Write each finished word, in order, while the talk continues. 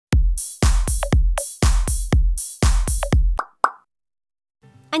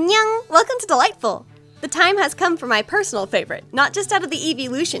Annyeong! Welcome to Dollightful! The time has come for my personal favorite, not just out of the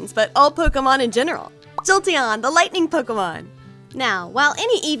evolutions, but all Pokemon in general. Jolteon, the lightning Pokemon! Now, while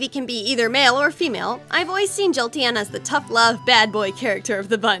any Eevee can be either male or female, I've always seen Jolteon as the tough love, bad boy character of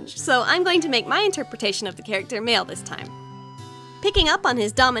the bunch, so I'm going to make my interpretation of the character male this time. Picking up on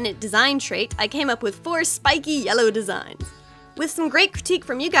his dominant design trait, I came up with 4 spiky yellow designs. With some great critique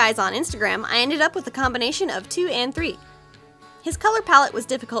from you guys on Instagram, I ended up with a combination of 2 and 3. His color palette was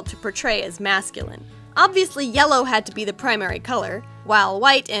difficult to portray as masculine. Obviously, yellow had to be the primary color, while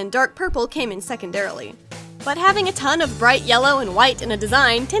white and dark purple came in secondarily. But having a ton of bright yellow and white in a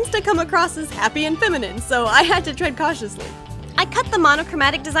design tends to come across as happy and feminine, so I had to tread cautiously. I cut the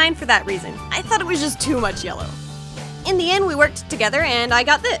monochromatic design for that reason. I thought it was just too much yellow. In the end, we worked together and I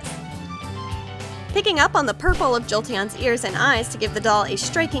got this. Picking up on the purple of Jolteon's ears and eyes to give the doll a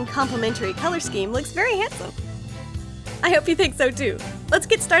striking complementary color scheme looks very handsome. I hope you think so too. Let's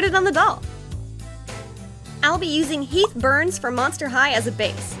get started on the doll. I'll be using Heath Burns from Monster High as a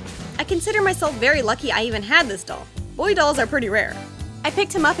base. I consider myself very lucky I even had this doll. Boy dolls are pretty rare. I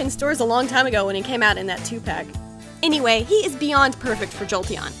picked him up in stores a long time ago when he came out in that 2-pack. Anyway, he is beyond perfect for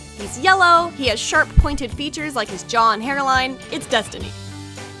Jolteon. He's yellow, he has sharp pointed features like his jaw and hairline. It's destiny.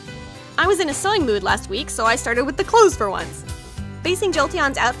 I was in a sewing mood last week, so I started with the clothes for once. Basing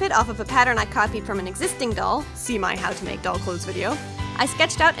Jolteon's outfit off of a pattern I copied from an existing doll, see my how to make doll clothes video, I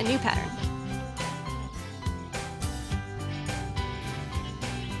sketched out a new pattern.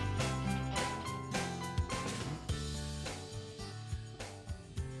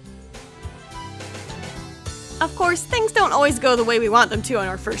 Of course, things don't always go the way we want them to on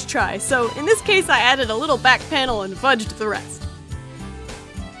our first try, so in this case I added a little back panel and fudged the rest.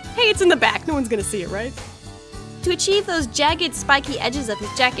 Hey, it's in the back, no one's gonna see it, right? To achieve those jagged, spiky edges of his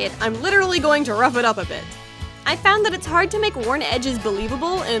jacket, I'm literally going to rough it up a bit. I found that it's hard to make worn edges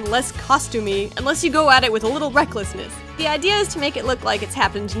believable and less costumey unless you go at it with a little recklessness. The idea is to make it look like it's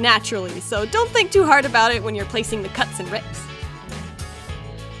happened naturally, so don't think too hard about it when you're placing the cuts and rips.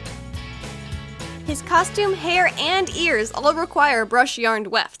 His costume, hair, and ears all require brush yarned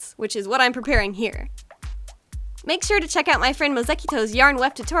wefts, which is what I'm preparing here. Make sure to check out my friend Mozekito's yarn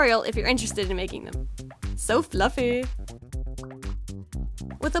weft tutorial if you're interested in making them. So fluffy!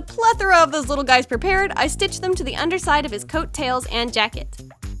 With a plethora of those little guys prepared, I stitched them to the underside of his coat, tails, and jacket.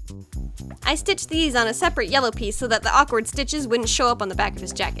 I stitched these on a separate yellow piece so that the awkward stitches wouldn't show up on the back of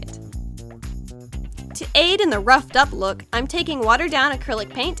his jacket. To aid in the roughed up look, I'm taking watered down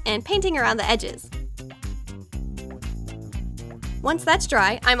acrylic paint and painting around the edges. Once that's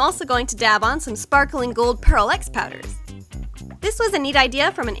dry, I'm also going to dab on some sparkling gold PearlEx Powders. This was a neat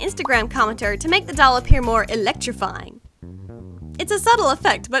idea from an Instagram commenter to make the doll appear more electrifying. It's a subtle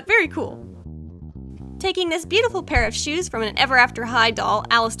effect, but very cool. Taking this beautiful pair of shoes from an Ever After High doll,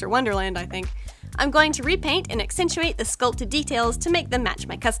 Alistair Wonderland I think, I'm going to repaint and accentuate the sculpted details to make them match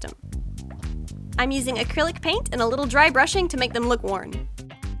my custom. I'm using acrylic paint and a little dry brushing to make them look worn.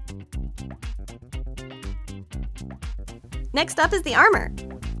 Next up is the armor.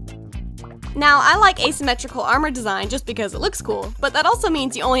 Now, I like asymmetrical armor design just because it looks cool, but that also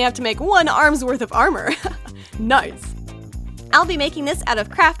means you only have to make 1 arm's worth of armor. Nice! I'll be making this out of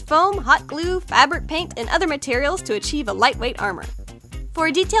craft foam, hot glue, fabric paint, and other materials to achieve a lightweight armor. For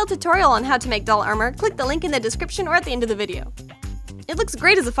a detailed tutorial on how to make doll armor, click the link in the description or at the end of the video. It looks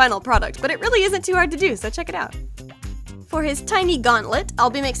great as a final product, but it really isn't too hard to do, so check it out. For his tiny gauntlet, I'll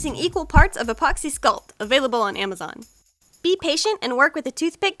be mixing equal parts of Apoxy Sculpt, available on Amazon. Be patient and work with a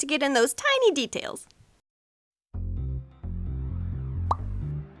toothpick to get in those tiny details.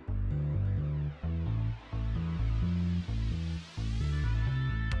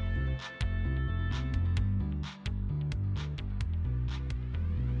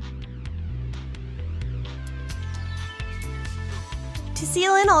 To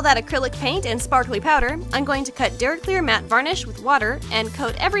seal in all that acrylic paint and sparkly powder, I'm going to cut DuraClear Matte Varnish with water and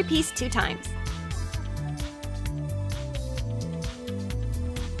coat every piece 2 times.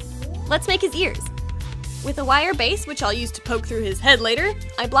 Let's make his ears. With a wire base, which I'll use to poke through his head later,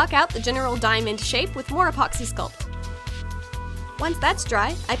 I block out the general diamond shape with more Apoxy Sculpt. Once that's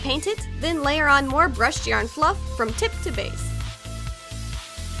dry, I paint it, then layer on more brushed yarn fluff from tip to base.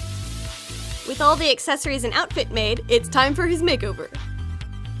 With all the accessories and outfit made, it's time for his makeover.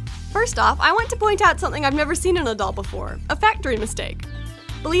 First off, I want to point out something I've never seen in a doll before, a factory mistake.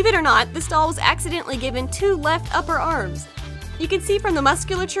 Believe it or not, this doll was accidentally given 2 left upper arms. You can see from the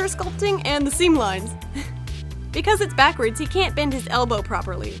musculature sculpting and the seam lines. Because it's backwards, he can't bend his elbow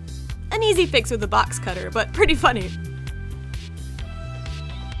properly. An easy fix with a box cutter, but pretty funny.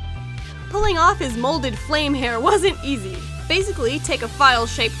 Pulling off his molded flame hair wasn't easy. basically take a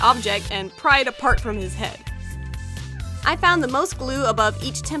file-shaped object and pry it apart from his head. I found the most glue above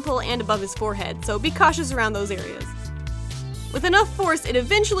each temple and above his forehead, so be cautious around those areas. With enough force, it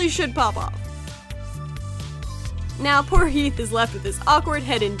eventually should pop off. Now poor Heath is left with this awkward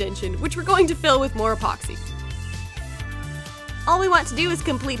head indentation, which we're going to fill with more epoxy. All we want to do is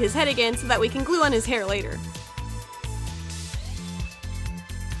complete his head again so that we can glue on his hair later.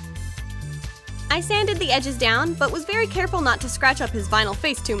 I sanded the edges down, but was very careful not to scratch up his vinyl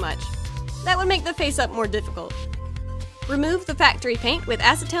face too much. That would make the face up more difficult. Remove the factory paint with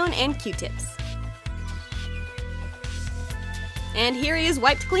acetone and Q-tips. And here he is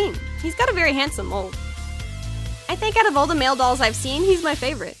wiped clean. He's got a very handsome mold. I think out of all the male dolls I've seen, he's my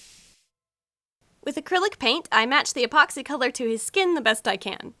favorite. With acrylic paint, I match the epoxy color to his skin the best I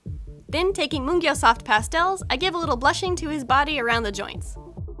can. Then, taking Mungyo soft pastels, I give a little blushing to his body around the joints.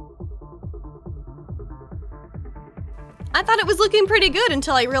 I thought it was looking pretty good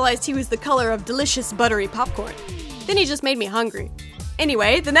until I realized he was the color of delicious buttery popcorn. Then he just made me hungry.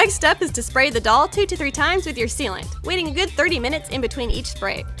 Anyway, the next step is to spray the doll 2 to 3 times with your sealant, waiting a good 30 minutes in between each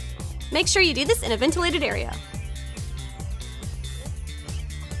spray. Make sure you do this in a ventilated area.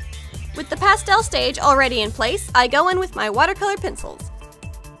 With the pastel stage already in place, I go in with my watercolor pencils.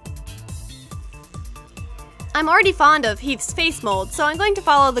 I'm already fond of Heath's face mold, so I'm going to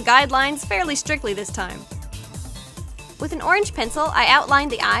follow the guidelines fairly strictly this time. With an orange pencil, I outline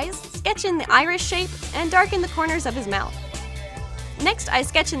the eyes, sketch in the iris shape, and darken the corners of his mouth. Next, I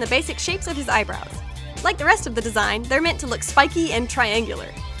sketch in the basic shapes of his eyebrows. Like the rest of the design, they're meant to look spiky and triangular.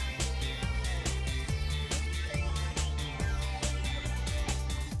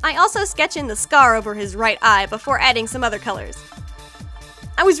 I also sketch in the scar over his right eye before adding some other colors.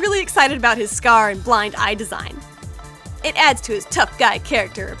 I was really excited about his scar and blind eye design. It adds to his tough guy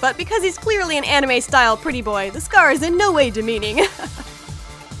character, but because he's clearly an anime-style pretty boy, the scar is in no way demeaning.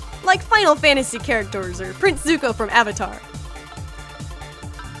 Like Final Fantasy characters or Prince Zuko from Avatar.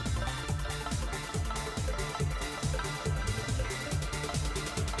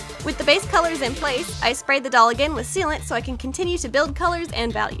 With the base colors in place, I spray the doll again with sealant so I can continue to build colors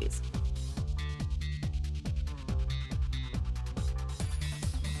and values.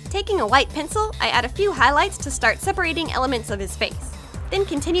 Taking a white pencil, I add a few highlights to start separating elements of his face. Then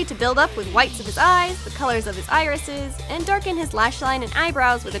continue to build up with whites of his eyes, the colors of his irises, and darken his lash line and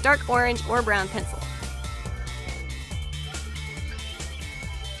eyebrows with a dark orange or brown pencil.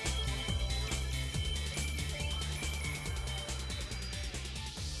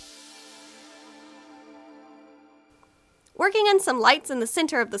 Working on some lights in the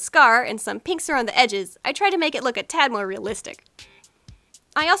center of the scar and some pinks around the edges, I try to make it look a tad more realistic.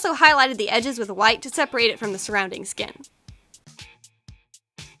 I also highlighted the edges with white to separate it from the surrounding skin.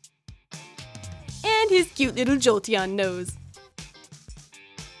 And his cute little Jolteon nose.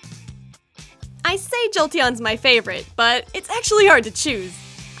 I say Jolteon's my favorite, but it's actually hard to choose.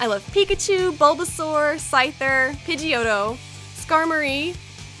 I love Pikachu, Bulbasaur, Scyther, Pidgeotto, Skarmory,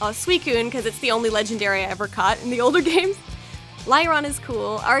 Suicune because it's the only legendary I ever caught in the older games. Lyron is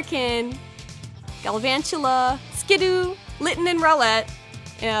cool, Arkin, Galvantula, Skidoo, Litten and Rowlet,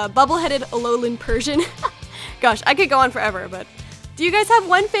 bubble-headed Alolan Persian. Gosh, I could go on forever, but do you guys have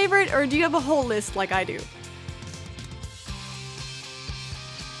one favorite or do you have a whole list like I do?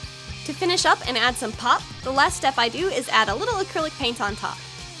 To finish up and add some pop, the last step I do is add a little acrylic paint on top.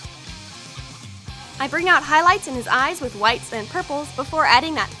 I bring out highlights in his eyes with whites and purples before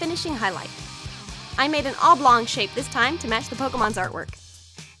adding that finishing highlight. I made an oblong shape this time to match the Pokemon's artwork.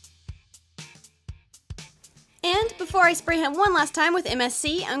 And before I spray him one last time with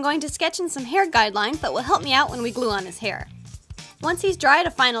MSC, I'm going to sketch in some hair guidelines that will help me out when we glue on his hair. Once he's dried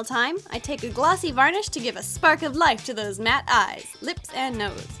a final time, I take a glossy varnish to give a spark of life to those matte eyes, lips, and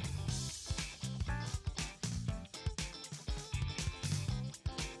nose.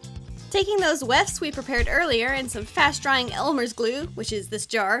 Taking those wefts we prepared earlier and some fast-drying Elmer's glue, which is this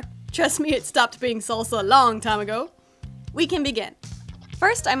jar, trust me it stopped being salsa a long time ago, we can begin.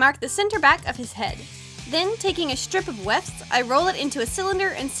 First, I mark the center back of his head. Then, taking a strip of wefts, I roll it into a cylinder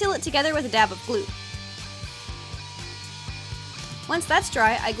and seal it together with a dab of glue. Once that's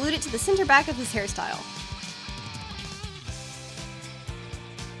dry, I glued it to the center back of his hairstyle.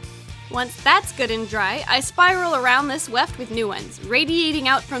 Once that's good and dry, I spiral around this weft with new ones, radiating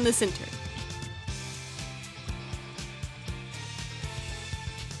out from the center.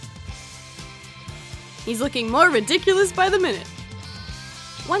 He's looking more ridiculous by the minute.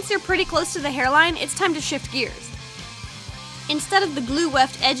 Once you're pretty close to the hairline, it's time to shift gears. Instead of the glue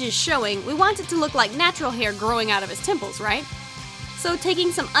weft edges showing, we want it to look like natural hair growing out of his temples, right? So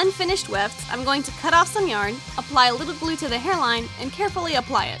taking some unfinished wefts, I'm going to cut off some yarn, apply a little glue to the hairline, and carefully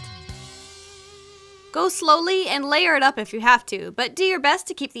apply it. Go slowly and layer it up if you have to, but do your best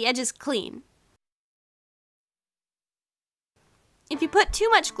to keep the edges clean. If you put too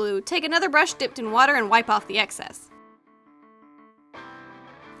much glue, take another brush dipped in water and wipe off the excess.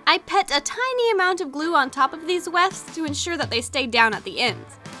 I put a tiny amount of glue on top of these wefts to ensure that they stay down at the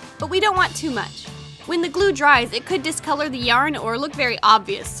ends, but we don't want too much. When the glue dries, it could discolor the yarn or look very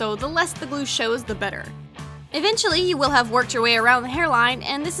obvious, so the less the glue shows, the better. Eventually, you will have worked your way around the hairline,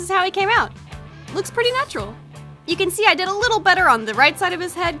 and this is how he came out. Looks pretty natural. You can see I did a little better on the right side of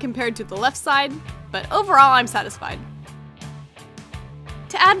his head compared to the left side, but overall I'm satisfied.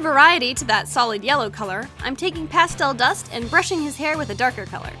 To add variety to that solid yellow color, I'm taking pastel dust and brushing his hair with a darker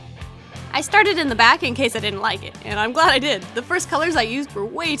color. I started in the back in case I didn't like it, and I'm glad I did. The first colors I used were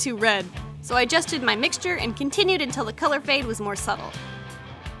way too red, so I adjusted my mixture and continued until the color fade was more subtle.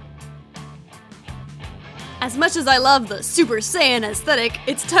 As much as I love the Super Saiyan aesthetic,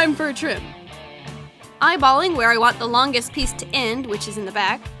 it's time for a trim. Eyeballing where I want the longest piece to end, which is in the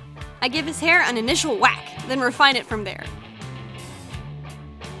back, I give his hair an initial whack, then refine it from there.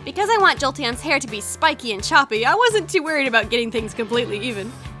 Because I want Jolteon's hair to be spiky and choppy, I wasn't too worried about getting things completely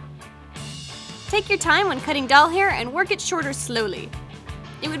even. Take your time when cutting doll hair and work it shorter slowly.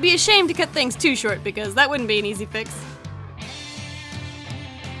 It would be a shame to cut things too short because that wouldn't be an easy fix.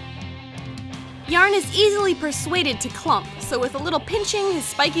 Yarn is easily persuaded to clump, so with a little pinching, his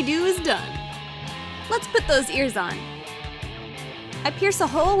spiky do is done. Let's put those ears on. I pierce a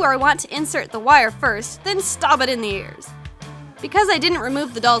hole where I want to insert the wire first, then stab it in the ears. Because I didn't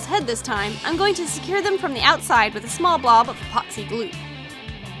remove the doll's head this time, I'm going to secure them from the outside with a small blob of epoxy glue.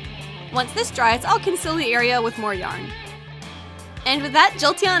 Once this dries, I'll conceal the area with more yarn. And with that,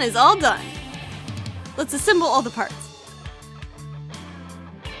 Jolteon is all done. Let's assemble all the parts.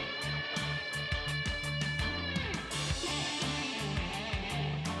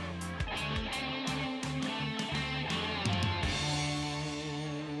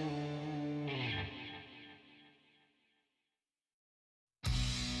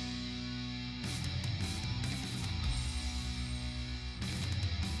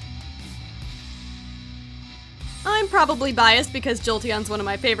 I'm probably biased because Jolteon's one of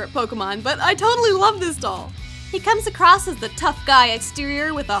my favorite Pokemon, but I totally love this doll. He comes across as the tough guy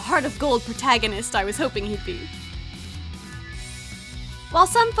exterior with a heart of gold protagonist I was hoping he'd be. While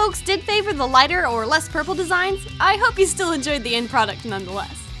some folks did favor the lighter or less purple designs, I hope you still enjoyed the end product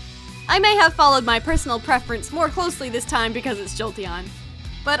nonetheless. I may have followed my personal preference more closely this time because it's Jolteon,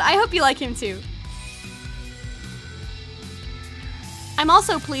 but I hope you like him too. I'm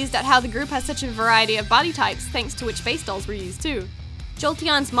also pleased at how the group has such a variety of body types thanks to which face dolls were used too.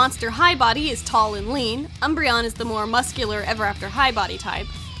 Jolteon's monster high body is tall and lean, Umbreon is the more muscular ever after high body type,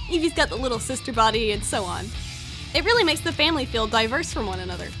 Eevee's got the little sister body, and so on. It really makes the family feel diverse from one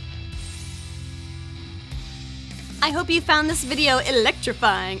another. I hope you found this video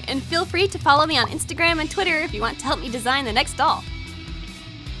electrifying, and feel free to follow me on Instagram and Twitter if you want to help me design the next doll.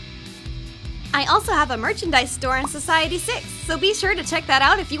 I also have a merchandise store on Society 6, so be sure to check that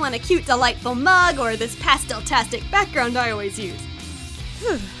out if you want a cute, delightful mug or this pastel-tastic background I always use.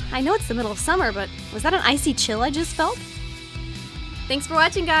 I know it's the middle of summer, but was that an icy chill I just felt? Thanks for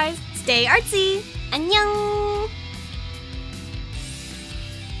watching, guys. Stay artsy! Annyeong!